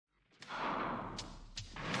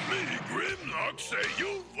Dogs say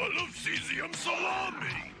you full of cesium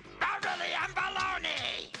salami. Totally and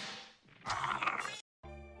baloney.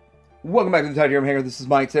 Welcome back to the Titanium Hanger. This is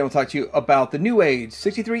Mike. Today we'll talk to you about the NewAge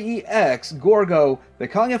H63EX Gorgo. They're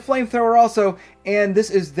calling it flamethrower also, and this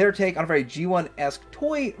is their take on a very G1-esque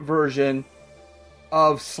toy version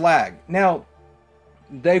of Slag. Now,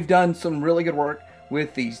 they've done some really good work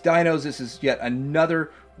with these dinos. This is yet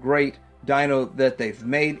another great dino that they've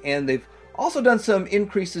made, and they've also done some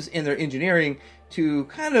increases in their engineering to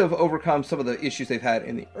kind of overcome some of the issues they've had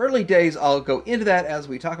in the early days. I'll go into that as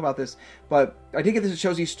we talk about this, but I did get this at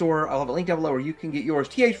Shozy Store. I'll have a link down below where you can get yours.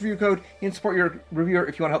 TH review code and support your reviewer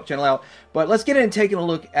if you want to help the channel out. But let's get in and taking a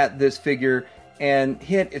look at this figure and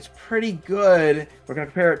hint it's pretty good. We're going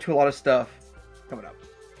to compare it to a lot of stuff coming up.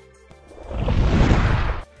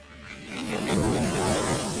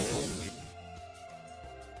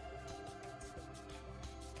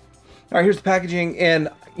 All right, here's the packaging, and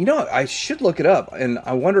you know, I should look it up, and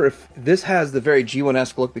I wonder if this has the very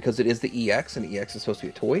G1-esque look because it is the EX, and EX is supposed to be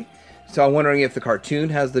a toy. So I'm wondering if the cartoon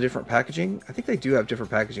has the different packaging. I think they do have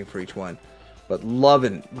different packaging for each one. But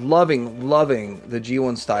loving the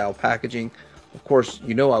G1 style packaging. Of course,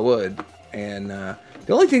 you know I would. And the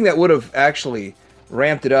only thing that would have actually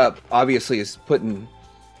ramped it up, obviously, is putting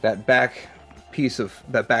that back piece of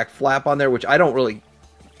that back flap on there, which I don't really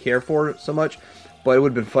care for so much. But it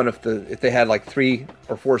would have been fun if they had like 3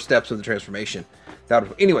 or 4 steps of the transformation. That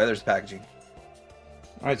would, anyway, there's the packaging.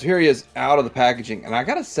 All right, so here he is out of the packaging, and I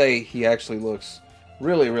gotta say he actually looks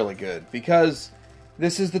really, really good because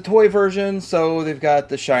this is the toy version, so they've got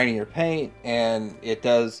the shinier paint, and it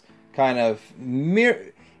does kind of mirror.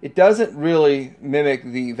 It doesn't really mimic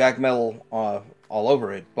the vac metal all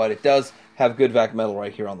over it, but it does have good vac metal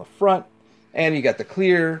right here on the front, and you got the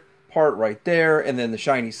clear part right there, and then the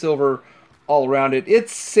shiny silver all around it.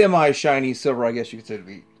 It's semi-shiny silver, I guess you could say, to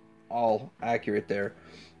be all accurate there.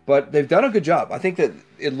 But they've done a good job. I think that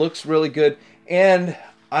it looks really good. And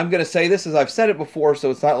I'm going to say this, as I've said it before,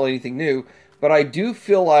 so it's not really anything new, but I do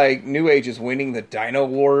feel like NewAge is winning the Dino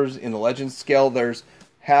Wars in the Legends scale. Theirs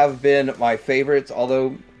have been my favorites,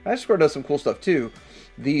 although H63 does some cool stuff too.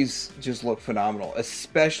 These just look phenomenal,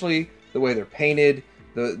 especially the way they're painted.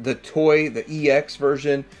 The toy, the EX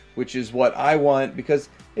version, which is what I want because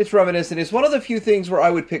it's reminiscent. It's one of the few things where I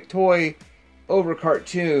would pick toy over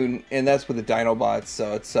cartoon, and that's with the Dinobots.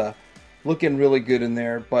 So it's looking really good in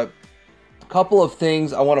there. But a couple of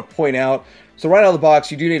things I want to point out. So right out of the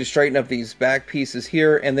box, you do need to straighten up these back pieces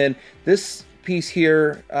here, and then this piece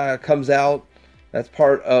here comes out. That's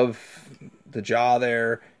part of the jaw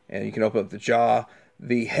there, and you can open up the jaw.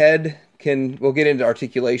 The head we'll get into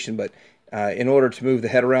articulation, but in order to move the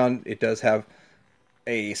head around, it does have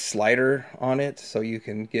a slider on it, so you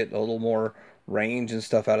can get a little more range and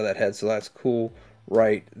stuff out of that head, so that's cool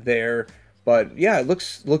right there. But yeah, it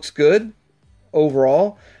looks good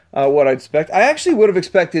overall. What I'd expect, I actually would have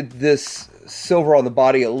expected this silver on the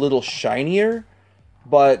body a little shinier,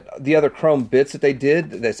 but the other chrome bits that they did,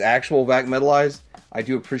 that's actual vac metalized, I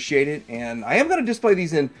do appreciate it, and I am going to display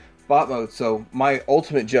these in bot mode, so my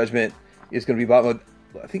ultimate judgment is going to be bot mode.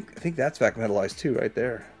 I think that's vac metalized too, right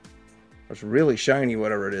there. It's really shiny,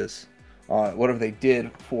 whatever it is, whatever they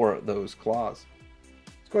did for those claws.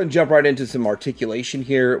 Let's go ahead and jump right into some articulation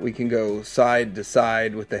here. We can go side to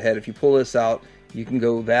side with the head. If you pull this out, you can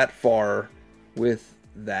go that far with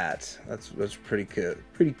that. That's pretty good,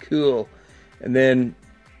 pretty cool. And then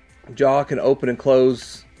jaw can open and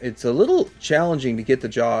close. It's a little challenging to get the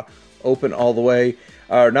jaw open all the way,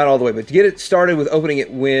 or not all the way, but to get it started with opening it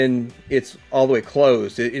when it's all the way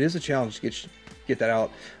closed. It is a challenge to get that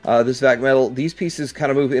out. This vac metal, these pieces kind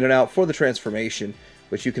of move in and out for the transformation,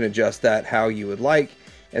 which you can adjust that how you would like.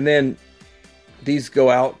 And then these go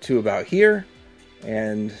out to about here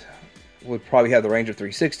and would probably have the range of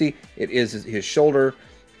 360. It is his shoulder,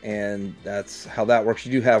 and that's how that works.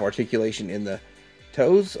 You do have articulation in the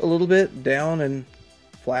toes a little bit, down and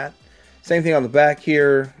flat. Same thing on the back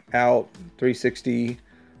here, out 360,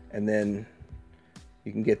 and then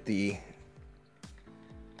you can get the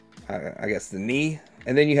I guess the knee,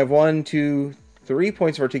 and then you have 1, 2, 3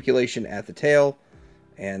 points of articulation at the tail.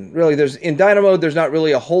 And really, in Dino mode, there's not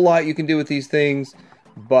really a whole lot you can do with these things,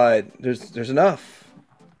 but there's enough.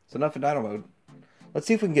 It's enough in Dino mode. Let's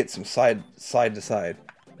see if we can get some side to side.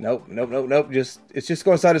 Nope. It's just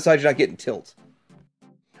going side to side. You're not getting tilt.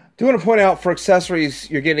 Do want to point out, for accessories,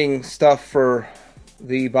 you're getting stuff for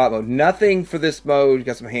the bot mode. Nothing for this mode. You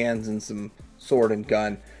got some hands and some sword and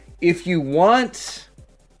gun. If you want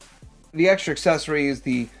the extra accessories,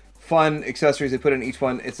 the fun accessories they put in each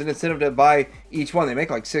one, it's an incentive to buy each one. They make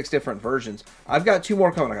like 6 different versions. I've got 2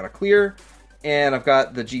 more coming. I got a clear and I've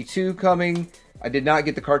got the G2 coming. I did not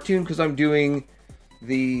get the cartoon because I'm doing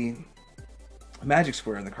the Magic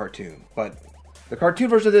Square in the cartoon, but the cartoon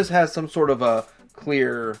version of this has some sort of a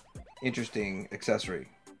clear, interesting accessory.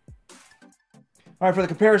 All right, for the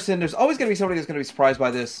comparison, there's always going to be somebody that's going to be surprised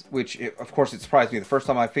by this, which, of course, it surprised me the first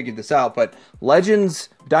time I figured this out, but Legends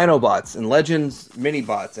Dinobots and Legends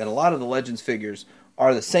Minibots and a lot of the Legends figures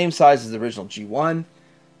are the same size as the original G1,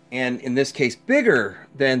 and in this case, bigger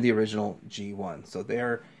than the original G1. So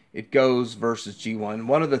there it goes versus G1.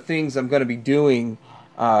 One of the things I'm going to be doing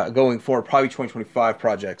going forward, probably 2025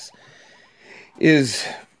 projects, is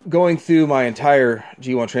going through my entire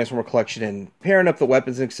G1 Transformer collection and pairing up the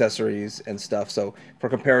weapons and accessories and stuff. So for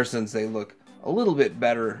comparisons, they look a little bit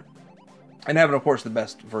better. And having, of course, the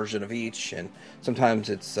best version of each. And sometimes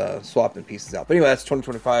it's swapping pieces out. But anyway, that's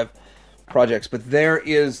 2025 projects. But there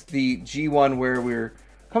is the G1 where we're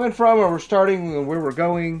coming from, or we're starting, and where we're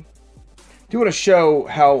going. I do want to show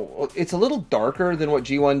how it's a little darker than what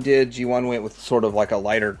G1 did. G1 went with sort of like a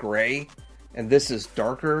lighter gray. And this is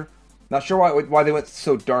darker. Not sure why they went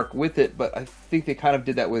so dark with it, but I think they kind of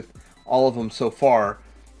did that with all of them so far.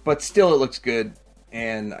 But still, it looks good,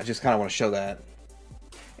 and I just kind of want to show that.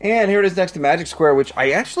 And here it is next to Magic Square, which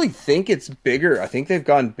I actually think it's bigger. I think they've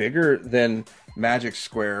gone bigger than Magic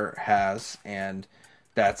Square has, and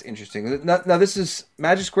that's interesting. Now this is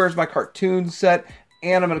Magic Square is my cartoon set,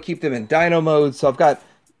 and I'm going to keep them in Dino mode, so I've got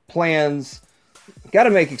plans. Got to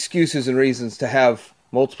make excuses and reasons to have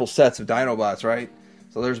multiple sets of Dinobots, right?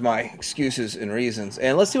 So there's my excuses and reasons.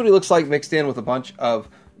 And let's see what he looks like mixed in with a bunch of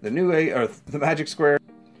the NewAge, or the Magic Square.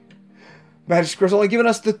 Magic Square's only given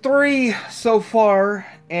us the 3 so far.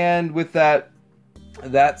 And with that,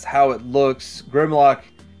 that's how it looks. Grimlock,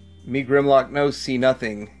 Grimlock knows see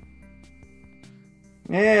nothing.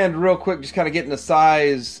 And real quick, just kind of getting the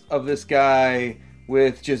size of this guy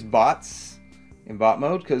with just bots in bot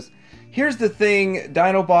mode. Because here's the thing,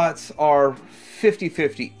 Dinobots are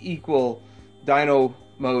 50-50 equal Dino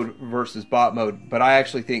mode versus bot mode, but I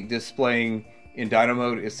actually think displaying in Dino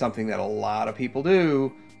mode is something that a lot of people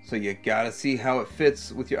do, so you gotta see how it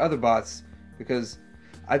fits with your other bots, because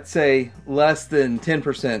I'd say less than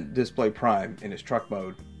 10% display prime in his truck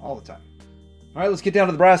mode all the time. All right, let's get down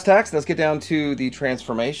to the brass tacks. Let's get down to the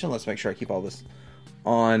transformation. Let's make sure I keep all this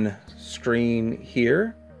on screen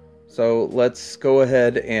here. So let's go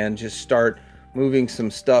ahead and just start moving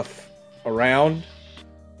some stuff around.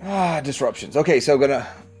 Disruptions. Okay, so I'm gonna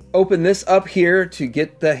open this up here to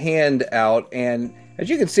get the hand out, and as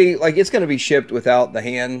you can see, like, it's gonna be shipped without the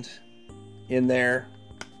hand in there.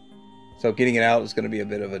 So getting it out is gonna be a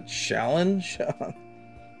bit of a challenge.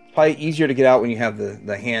 Probably easier to get out when you have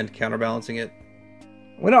the hand counterbalancing it.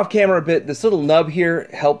 Went off camera a bit. This little nub here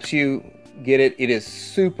helps you get it. It is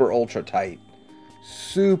super ultra tight.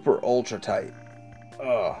 Super ultra tight.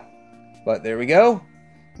 But there we go.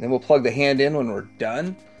 And then we'll plug the hand in when we're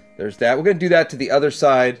done. There's that. We're going to do that to the other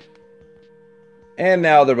side. And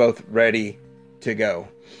now they're both ready to go.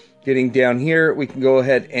 Getting down here, we can go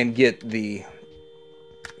ahead and get the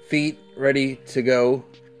feet ready to go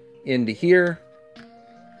into here.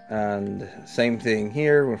 And same thing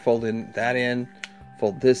here. We're folding that in.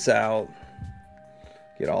 Fold this out.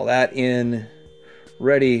 Get all that in.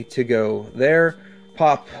 Ready to go there.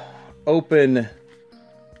 Pop open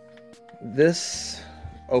this.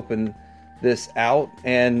 Open this out,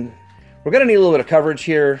 and we're gonna need a little bit of coverage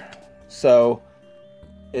here, so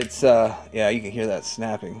it's yeah, you can hear that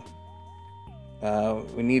snapping.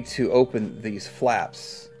 We need to open these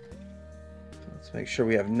flaps. Let's make sure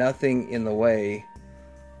we have nothing in the way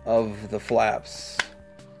of the flaps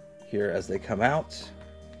here as they come out.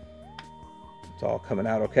 It's all coming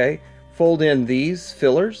out okay. Fold in these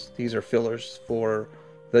fillers. These are fillers for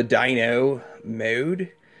the Dino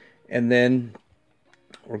mode, and then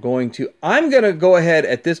I'm going to go ahead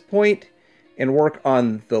at this point and work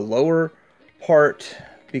on the lower part,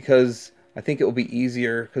 because I think it will be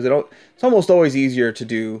easier, because it's almost always easier to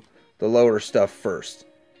do the lower stuff first.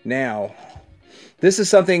 Now, this is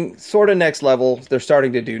something sort of next level they're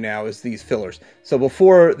starting to do now, is these fillers. So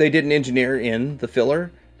before, they didn't engineer in the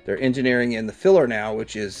filler. They're engineering in the filler now,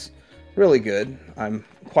 which is really good. I'm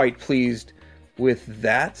quite pleased with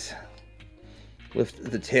that. Lift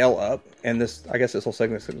the tail up, and this, I guess this whole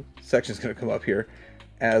section is going to come up here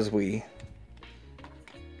as we,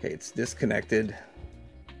 okay, it's disconnected.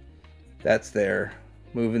 That's there.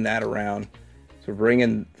 Moving that around. So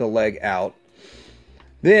bringing the leg out.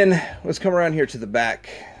 Then let's come around here to the back,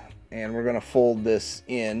 and we're going to fold this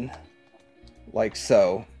in like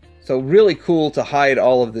so. So really cool to hide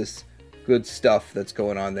all of this good stuff that's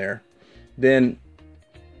going on there. Then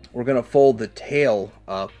we're going to fold the tail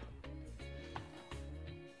up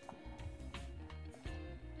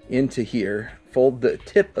into here. Fold the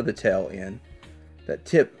tip of the tail in. That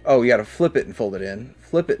tip, oh, you got to flip it and fold it in.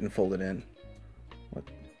 Flip it and fold it in.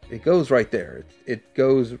 It goes right there. It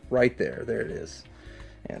goes right there. There it is.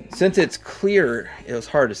 And since it's clear, it was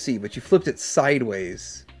hard to see, but you flipped it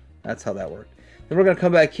sideways. That's how that worked. Then we're going to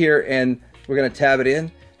come back here and we're going to tab it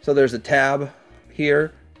in. So there's a tab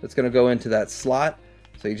here that's going to go into that slot.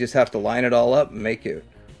 So you just have to line it all up and make it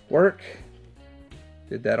work.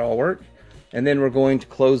 Did that all work? And then we're going to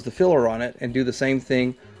close the filler on it and do the same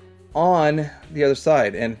thing on the other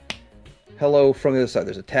side. And hello from the other side.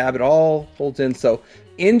 There's a tab. It all folds in. So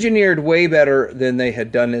engineered way better than they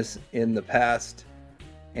had done this in the past.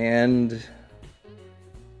 And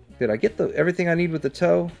did I get everything I need with the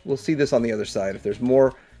toe? We'll see this on the other side. If there's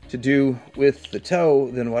more to do with the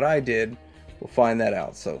toe than what I did, we'll find that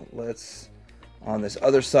out. So let's, on this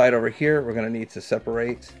other side over here, we're going to need to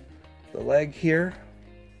separate the leg here.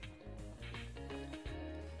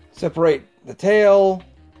 Separate the tail.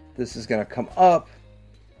 This is going to come up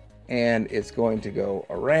and it's going to go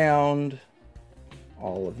around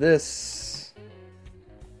all of this.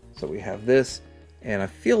 So we have this, and I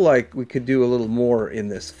feel like we could do a little more in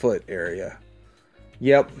this foot area.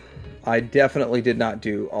 Yep, I definitely did not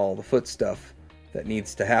do all the foot stuff that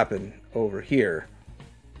needs to happen over here.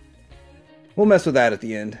 We'll mess with that at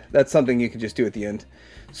the end. That's something you can just do at the end.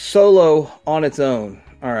 Solo on its own.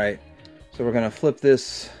 All right, so we're going to flip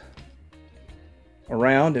this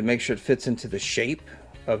around and make sure it fits into the shape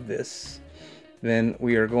of this. Then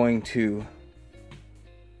we are going to,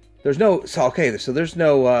 there's no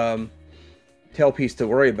tail piece to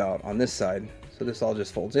worry about on this side. So this all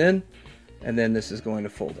just folds in, and then this is going to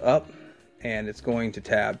fold up, and it's going to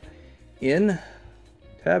tab in,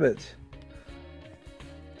 tab it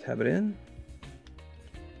in.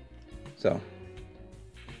 So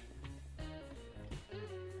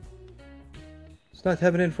it's not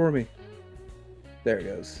tabbing in for me. There it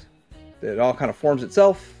goes. It all kind of forms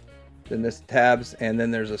itself. Then this tabs, and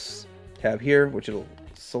then there's a tab here, which it'll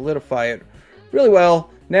solidify it really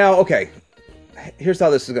well. Now, okay, here's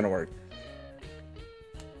how this is going to work.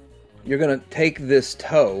 You're going to take this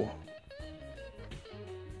toe.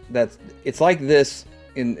 It's like this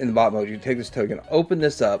in the bot mode. You take this toe, you're going to open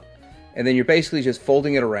this up, and then you're basically just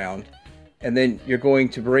folding it around, and then you're going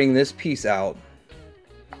to bring this piece out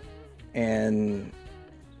and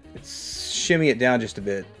shimmy it down just a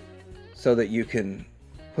bit so that you can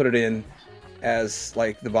put it in as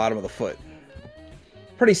like the bottom of the foot.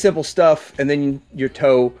 Pretty simple stuff, and then your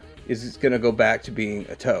toe is going to go back to being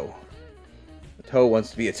a toe. The toe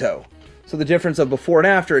wants to be a toe. So the difference of before and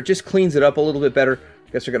after, it just cleans it up a little bit better.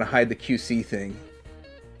 I guess we're going to hide the QC thing.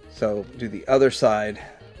 So do the other side.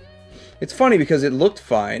 It's funny because it looked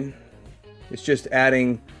fine. It's just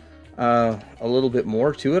adding a little bit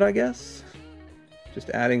more to it, I guess. Just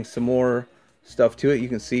adding some more stuff to it. You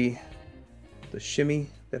can see the shimmy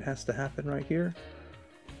that has to happen right here.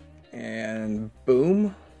 And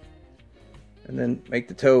boom. And then make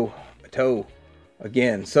the toe a toe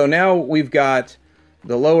again. So now we've got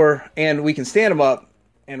the lower, and we can stand them up,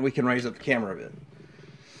 and we can raise up the camera a bit.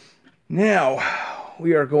 Now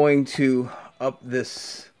we are going to up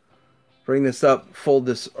this, bring this up, fold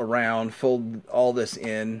this around, fold all this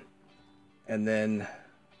in, and then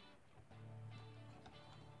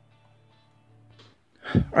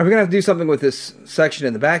all right, we're going to have to do something with this section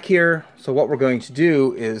in the back here. So what we're going to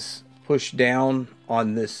do is push down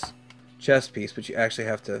on this chest piece, but you actually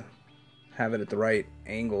have to have it at the right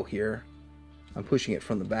angle here. I'm pushing it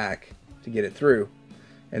from the back to get it through.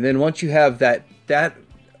 And then once you have that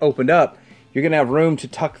opened up, you're going to have room to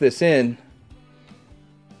tuck this in.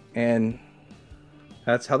 And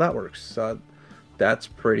that's how that works. So that's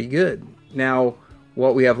pretty good. Now,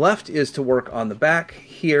 what we have left is to work on the back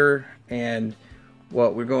here, and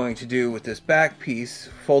what we're going to do with this back piece,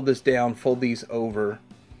 fold this down, fold these over,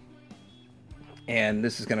 and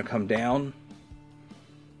this is going to come down,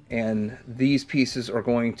 and these pieces are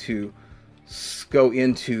going to go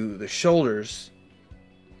into the shoulders.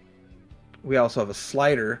 We also have a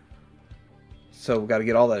slider, so we've got to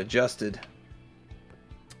get all that adjusted.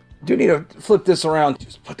 Do need to flip this around.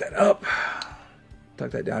 Just put that up,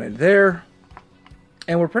 tuck that down in there,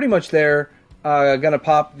 and we're pretty much there. Gonna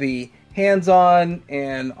pop the hands on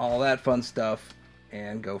and all that fun stuff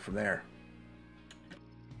and go from there.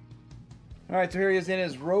 Alright, so here he is in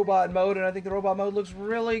his robot mode, and I think the robot mode looks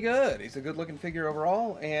really good. He's a good looking figure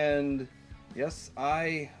overall, and yes,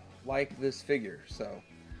 I like this figure. So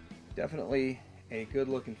definitely a good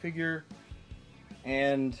looking figure,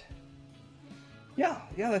 and yeah,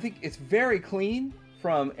 I think it's very clean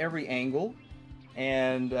from every angle,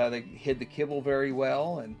 and they hid the kibble very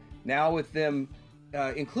well. And now with them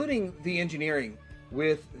including the engineering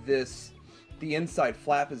with this. The inside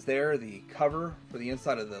flap is there. The cover for the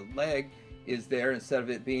inside of the leg is there instead of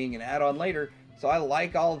it being an add-on later. So I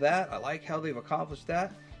like all of that. I like how they've accomplished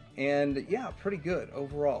that. And yeah, pretty good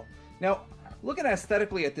overall. Now, looking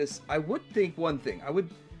aesthetically at this, I would think one thing.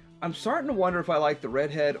 I'm starting to wonder if I like the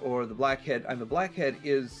red head or the black head. And the black head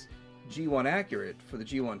is G1 accurate for the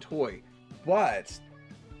G1 toy. But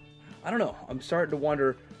I don't know. I'm starting to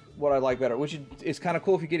wonder what I like better, which is kind of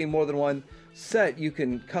cool. If you're getting more than one set, you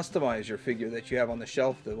can customize your figure that you have on the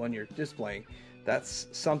shelf, the one you're displaying. That's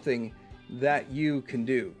something that you can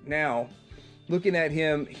do. Now, looking at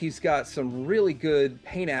him, he's got some really good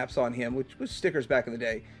paint apps on him, which was stickers back in the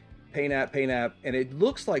day. Paint app, and it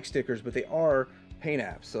looks like stickers, but they are paint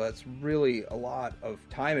apps. So that's really a lot of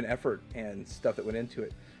time and effort and stuff that went into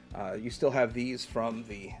it. You still have these from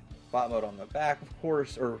the bot mode on the back, of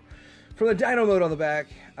course, or from the dyno mode on the back.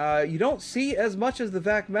 You don't see as much as the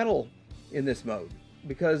vac metal in this mode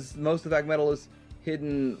because most of the vac metal is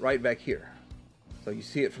hidden right back here. So you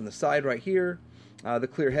see it from the side right here. The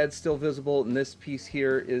clear head's still visible, and this piece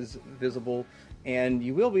here is visible. And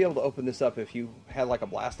you will be able to open this up if you had like a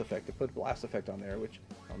blast effect, to put a blast effect on there, which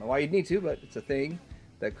I don't know why you'd need to, but it's a thing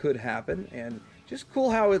that could happen. And just cool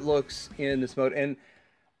how it looks in this mode. And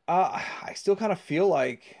I still kind of feel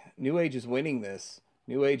like NewAge is winning this.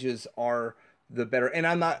 NewAges are the better, and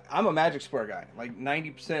I'm a Magic Square guy. Like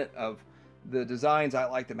 90% of the designs, I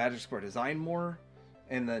like the Magic Square design more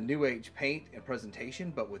and the NewAge paint and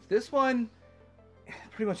presentation. But with this one,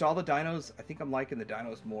 pretty much all the dinos, I think I'm liking the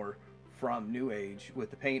dinos more from NewAge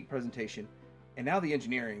with the paint presentation and now the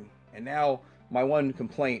engineering. And now my one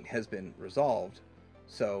complaint has been resolved.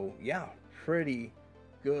 So yeah, pretty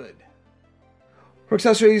good. For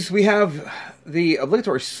accessories, we have the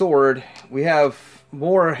obligatory sword. We have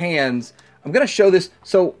more hands. I'm going to show this.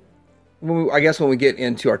 So I guess when we get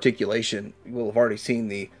into articulation, we'll have already seen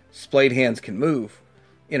the splayed hands can move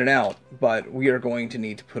in and out, but we are going to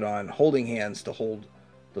need to put on holding hands to hold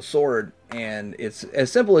the sword, and it's as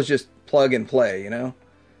simple as just plug and play, you know?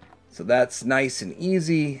 So that's nice and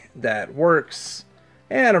easy. That works,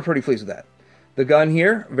 and I'm pretty pleased with that. The gun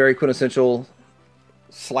here, very quintessential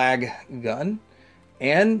Slag gun.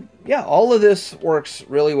 And yeah, all of this works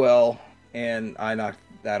really well, and I knocked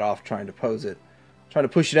that off trying to pose it. Trying to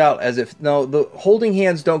push it out as if, no, the holding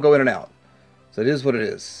hands don't go in and out. So it is what it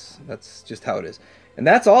is. That's just how it is. And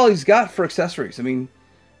that's all he's got for accessories. I mean,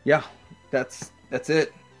 yeah, that's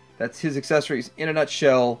it. That's his accessories in a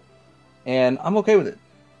nutshell, and I'm okay with it.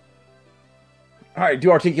 Alright,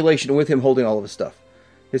 do articulation with him holding all of his stuff.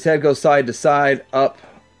 His head goes side to side, up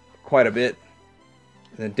quite a bit,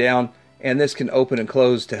 and then down. And this can open and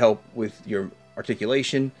close to help with your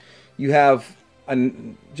articulation. You have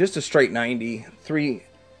just a straight 90,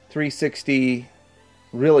 360,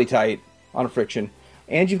 really tight on a friction.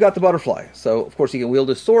 And you've got the butterfly. So, of course, he can wield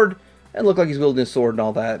his sword and look like he's wielding his sword and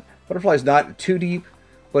all that. Butterfly is not too deep,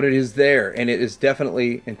 but it is there. And it is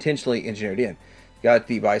definitely intentionally engineered in. You got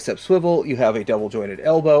the bicep swivel. You have a double jointed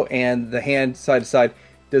elbow. And the hand side to side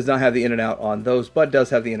does not have the in and out on those, but does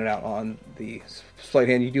have the in and out on the splayed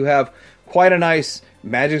hand. You do have quite a nice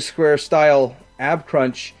Magic Square style ab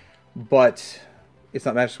crunch, but it's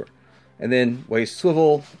not Magic Square. And then waist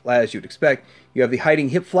swivel, as you'd expect. You have the hiding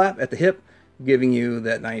hip flap at the hip, giving you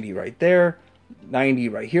that 90 right there, 90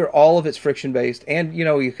 right here. All of it's friction based, and you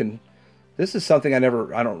know you can. This is something I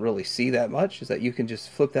don't really see that much, is that you can just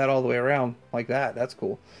flip that all the way around like that. That's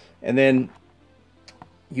cool. And then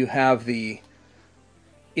you have the.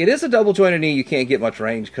 It is a double jointed knee. You can't get much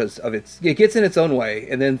range because of it gets in its own way.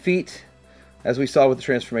 And then feet, as we saw with the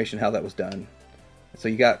transformation, how that was done. So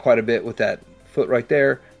you got quite a bit with that foot right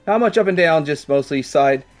there. Not much up and down, just mostly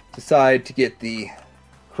side to side to get the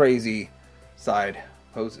crazy side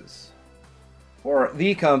poses. For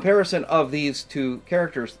the comparison of these two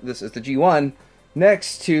characters, this is the G1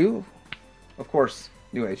 next to, of course,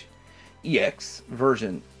 NewAge EX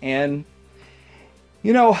version. And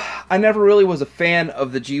you know, I never really was a fan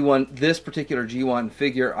of the G1, this particular G1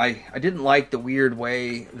 figure. I didn't like the weird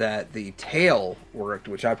way that the tail worked,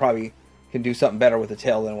 which I probably can do something better with the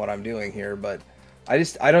tail than what I'm doing here, but I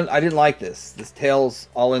didn't like this. This tail's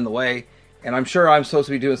all in the way, and I'm sure I'm supposed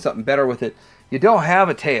to be doing something better with it. You don't have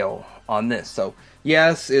a tail on this, so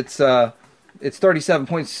yes, it's 37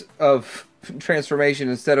 points of transformation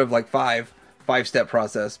instead of like five-step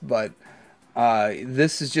process, but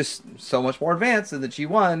this is just so much more advanced than the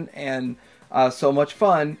G1 and so much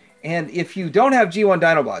fun. And if you don't have G1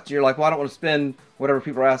 Dinobots, you're like, well, I don't want to spend whatever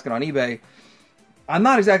people are asking on eBay. I'm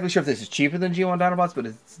not exactly sure if this is cheaper than G1 Dinobots, but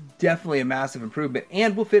it's definitely a massive improvement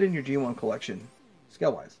and will fit in your G1 collection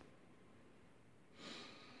scale-wise.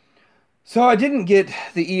 So I didn't get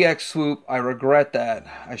the EX swoop. I regret that.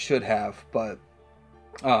 I should have, but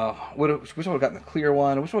wish I would have gotten the clear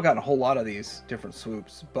one. I wish I would have gotten a whole lot of these different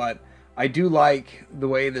swoops. But I do like the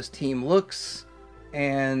way this team looks,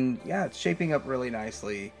 and yeah, it's shaping up really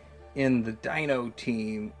nicely in the Dino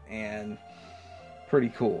team, and pretty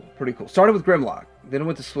cool. Pretty cool. Started with Grimlock, then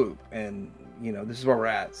went to swoop, and you know this is where we're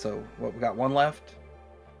at. So what, we got one left.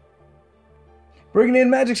 Bringing in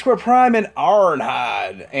Magic Square Prime and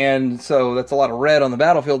Ironhide. And so that's a lot of red on the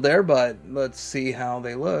battlefield there, but let's see how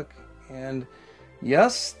they look. And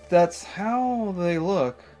yes, that's how they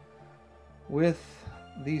look with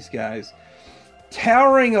these guys.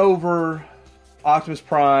 Towering over Optimus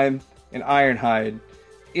Prime and Ironhide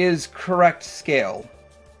is correct scale.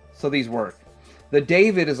 So these work. The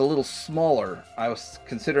David is a little smaller. I was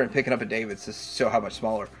considering picking up a David to show how much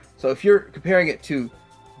smaller. So if you're comparing it to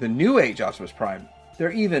the NewAge Optimus Prime,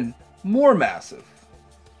 they're even more massive,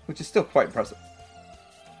 which is still quite impressive.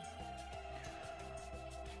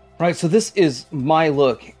 Right, so this is my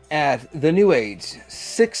look at the NewAge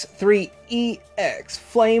H63EX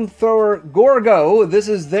Flamethrower Gorgo. This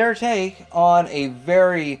is their take on a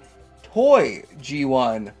very toy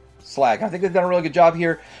G1 Slag. I think they've done a really good job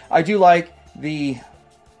here. I do like the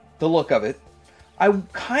look of it. I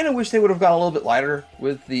kind of wish they would have gone a little bit lighter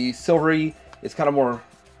with the silvery. It's kind of more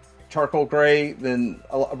charcoal gray than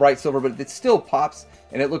a bright silver, but it still pops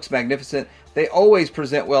and it looks magnificent. They always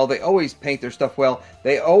present well. They always paint their stuff well.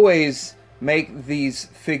 They always make these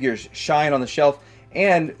figures shine on the shelf,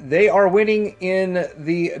 and they are winning in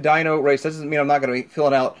the Dino race. That doesn't mean I'm not going to be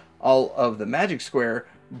filling out all of the Magic Square,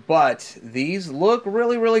 but these look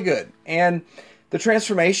really, really good. And the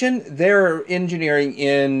transformation, they're engineering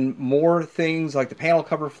in more things like the panel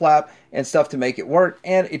cover flap and stuff to make it work,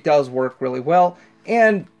 and it does work really well.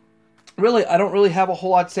 And really, I don't really have a whole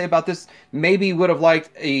lot to say about this. Maybe would have liked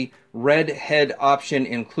a red head option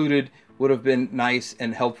included. Would have been nice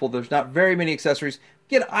and helpful. There's not very many accessories.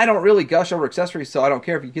 Again, I don't really gush over accessories, so I don't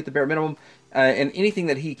care if you get the bare minimum. And anything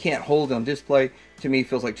that he can't hold on display, to me,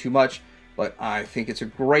 feels like too much. But I think it's a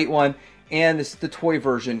great one. And this is the toy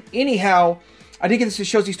version. Anyhow, I did get this to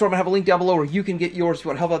Shozy Store. I'm going to have a link down below where you can get yours. If you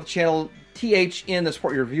want to help out the channel, TH in the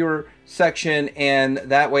support your viewer section, and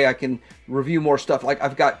that way I can review more stuff. Like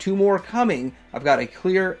I've got 2 more coming. I've got a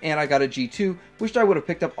clear and I got a G2. Wished I would have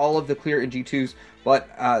picked up all of the clear and G2s, but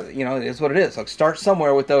you know, it is what it is. Like start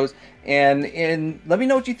somewhere with those, and let me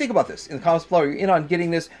know what you think about this in the comments below. Are you in on getting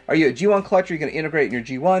this? Are you a G1 collector? Are you going to integrate it in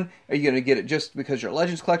your G1? Are you going to get it just because you're a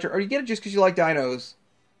Legends collector? Or you get it just because you like dinos?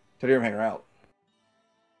 Teddy Hanger out.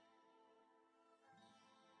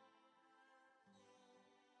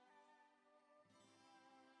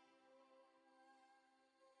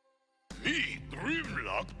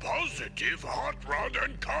 Grimlock positive, hot rod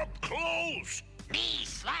and cop close. Me,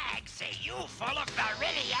 Slag, say you full of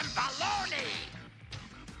beryllium baloney.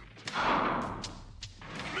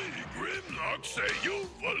 Me, Grimlock, say you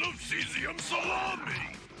full of cesium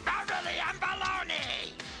salami. Beryllium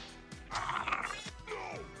baloney.